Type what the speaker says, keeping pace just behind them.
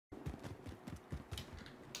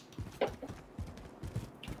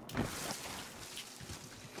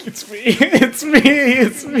It's me. It's me.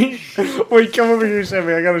 It's me. Wait, come over here,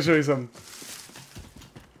 Chevy. I gotta show you something.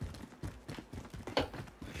 I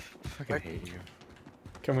fucking hate you.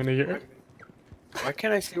 Come in here. Why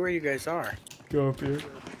can't I see where you guys are? Go up here.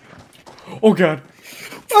 Oh god.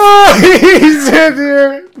 Oh, he's in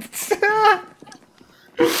here.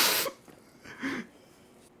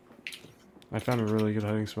 I found a really good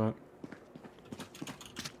hiding spot.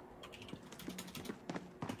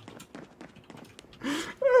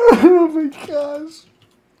 Oh my gosh.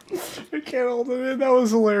 I can't hold it in. That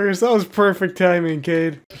was hilarious. That was perfect timing,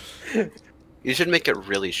 Cade. You should make it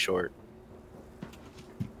really short.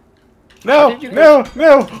 No! No!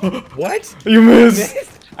 No! What? You missed!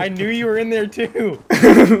 I knew you were in there too.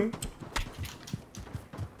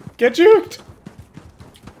 Get juked!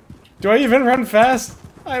 Do I even run fast?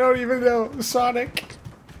 I don't even know. Sonic.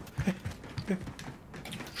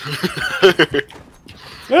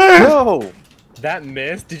 No! That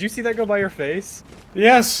missed? Did you see that go by your face?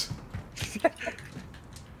 Yes.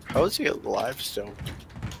 How is he alive still?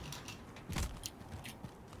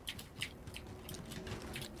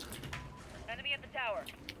 Enemy at the tower.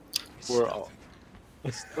 We're all.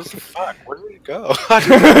 What the fuck? Where did we go?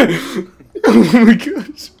 Oh my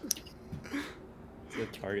gosh. The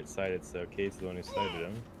target sighted, so Kate's the one who sighted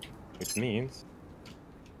him. Which means...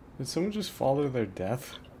 Did someone just fall to their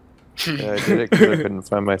death? Yeah, I did it because I couldn't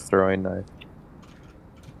find my throwing knife.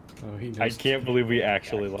 Oh, he knows. I can't believe we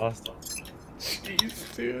actually lost.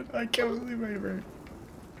 Jeez, dude. I can't believe I ran.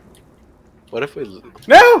 What if we?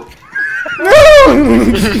 No! No!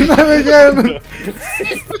 Not again!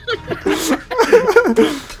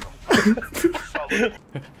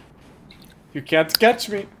 You can't catch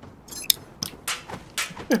me.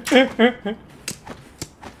 What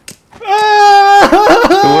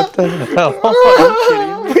the hell?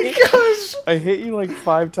 Oh my gosh! I hit you like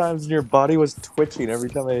 5 times and your body was twitching every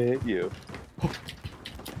time I hit you.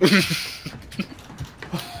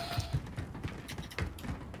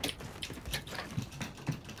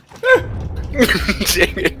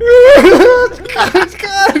 Dang it!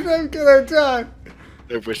 God, I'm gonna die.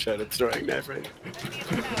 I wish I had a throwing knife right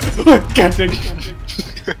God dang it.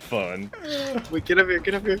 Fun. now. Wait, get up here,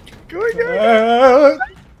 get up here. Go again.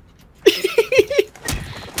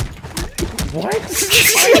 What?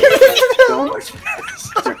 So much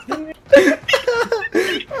faster.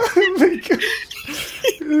 Oh my god.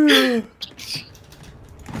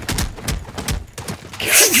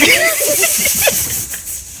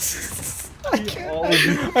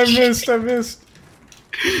 I missed, I missed.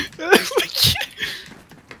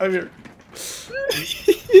 I'm here.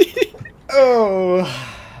 Oh.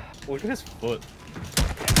 Look at his foot.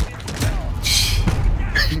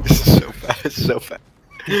 This is so fast, it's so fast.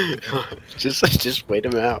 just wait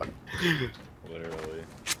him out. Literally.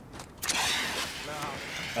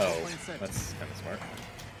 Oh, that's kind of smart.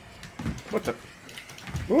 What the?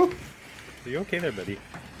 Ooh. Are you okay there, buddy?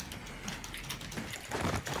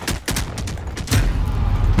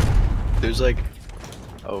 There's like,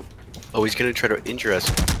 oh, he's gonna try to injure us.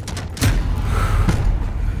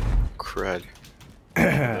 Crud.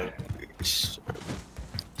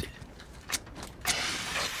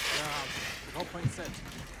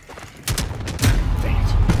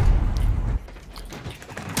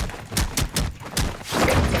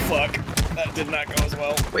 Fuck. That did not go as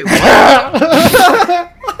well. Wait, what?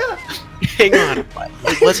 Hang on.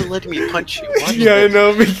 It wasn't letting me punch you. What? Yeah, I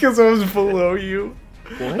know, because I was below you.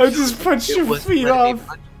 What? I just punched It your wasn't feet letting me off.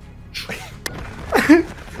 punch-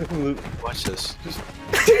 Watch this.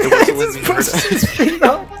 It wasn't letting me hurt Punched his us. feet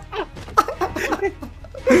off.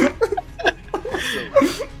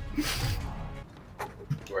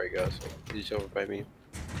 Where he goes. He's over by me.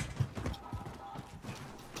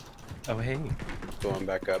 Oh, hey. Going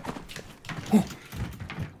back up.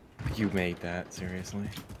 You made that, seriously?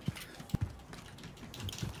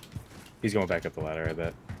 He's going back up the ladder, I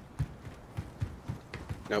bet.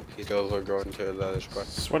 Nope, he's going to the other spot.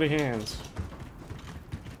 Sweaty hands.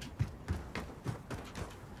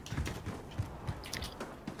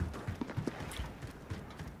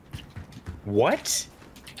 What?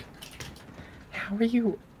 How are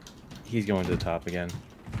you? He's going to the top again.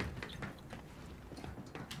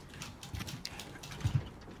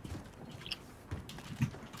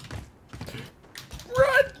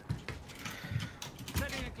 Run!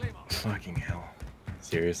 Fucking hell.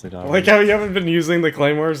 Seriously, dog? Like how you haven't been using the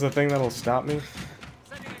claymore as the thing that'll stop me.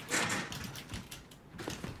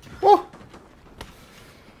 Whoa!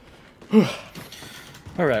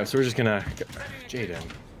 Alright, so we're just gonna... Jaden.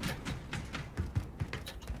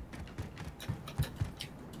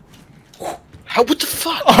 How? What the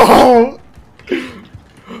fuck? Oh!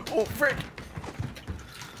 Oh, frick!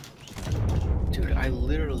 I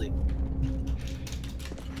literally.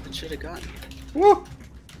 That should have gotten me. Woo!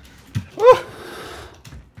 Woo!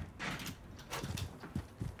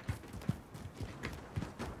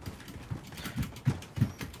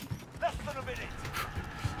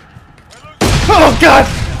 Oh god!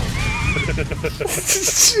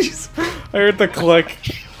 Jeez. I heard the click.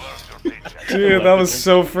 Dude, that was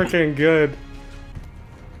so freaking good.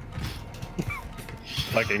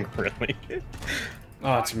 Fucking really.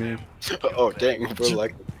 Oh, it's me. Oh dang, we're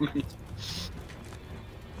like.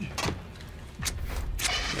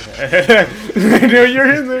 I knew you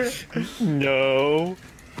were in there. No.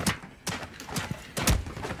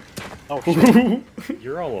 Oh,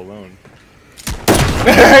 You're all alone.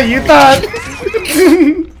 you thought.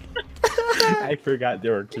 I forgot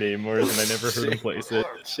there were claymores and I never heard him place it.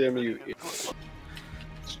 Sam, you.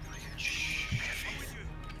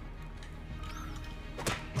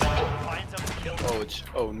 Oh, it's.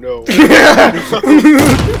 Oh no.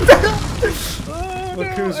 Look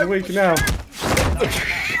who's awake now.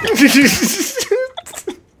 This is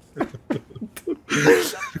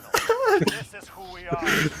who we are.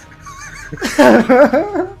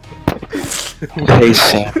 Hey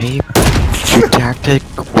Sammy, your tactic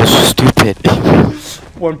was stupid.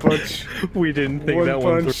 One punch. We didn't think One that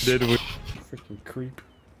one punch. through, did we? Freaking creep.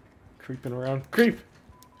 Creeping around. Creep!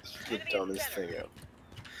 The dumbest thing ever.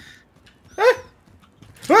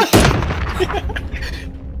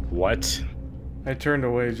 What? I turned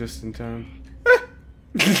away just in time.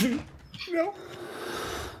 No.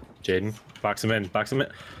 Jaden, box him in, box him in.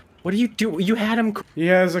 What do you do? You had him. He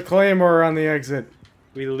has a claymore on the exit.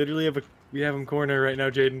 We literally have him cornered right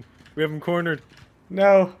now, Jaden. We have him cornered.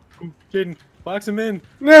 No. Jaden, box him in.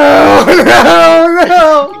 No! No!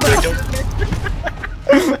 No!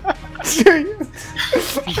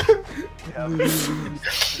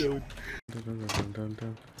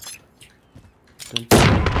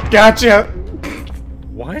 Gotcha!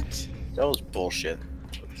 What? That was bullshit.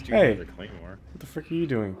 Let's do Hey. another claymore. What the frick are you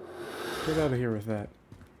doing? Get out of here with that.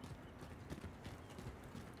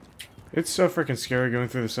 It's so freaking scary going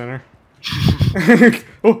through the center.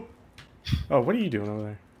 Oh! Oh, what are you doing over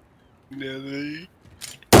there?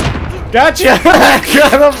 Gotcha! Got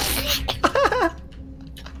him!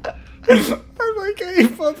 I'm like, he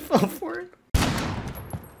both fell for it.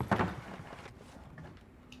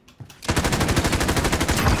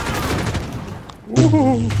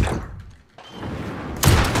 Ooh.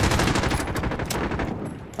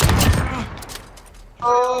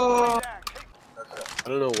 I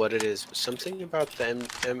don't know what it is. Something about the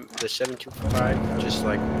the 725 just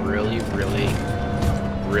like really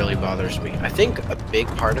bothers me. I think a big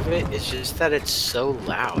part of it is just that it's so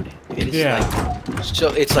loud. It is like so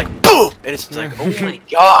it's like boom, and it's like oh my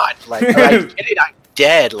god, like I get it, I'm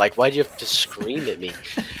dead. Like why'd you have to scream at me?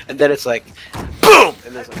 And then it's like boom,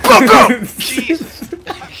 and then it's like boom, boom. Jesus,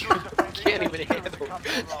 I can't even handle it.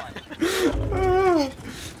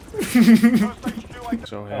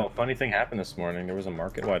 So, Oh, funny thing happened this morning. There was a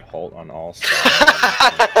market-wide halt on all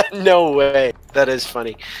stocks. No way. That is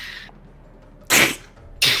funny.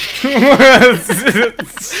 There was a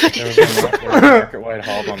market-wide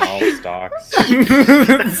halt on all stocks.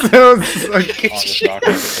 sounds like On the stock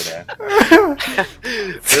market today.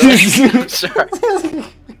 Really? I'm sorry.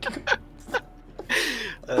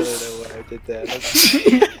 I don't know why I did that.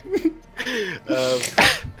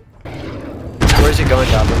 Where's it going,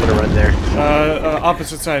 Dom? I'm gonna run there.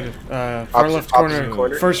 Opposite side. Far Opposite- left corner, opposite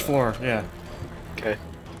corner? First floor, yeah. Okay.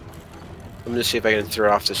 I'm gonna see if I can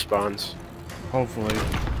throw off the spawns. Hopefully.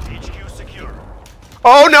 HQ secure.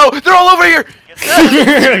 Oh no! They're all over here!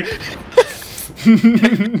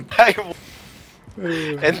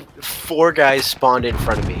 And 4 guys spawned in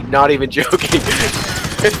front of me. Not even joking.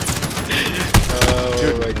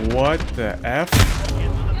 Oh my Dude, what the F?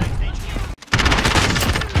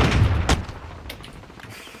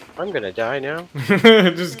 I'm gonna die now.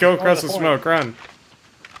 Just go across the smoke, run.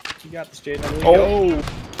 You got this, Jaden. Oh!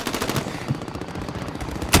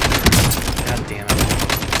 God damn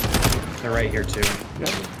it. They're right here, too. Yep,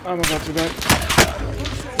 I'm about to die.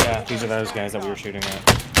 Yeah, these are those guys that we were shooting at.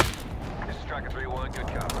 This is Striker 3-1, good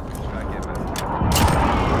cover. Strike inbound.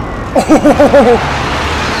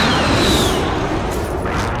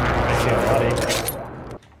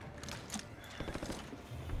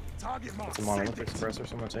 It's a monolithic suppressor,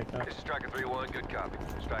 someone take that. This is Striker 3-1, good copy.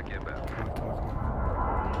 Strike inbound.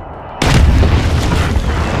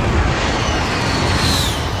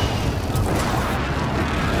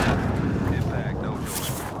 Impact, no joy.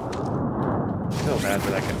 I feel bad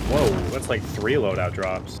for that guy. Whoa, that's like 3 loadout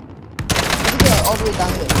drops. All the way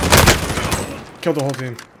down here. Killed the whole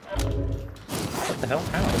team. What the hell?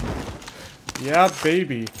 How? Yeah,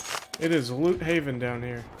 baby. It is Loot Haven down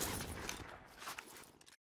here.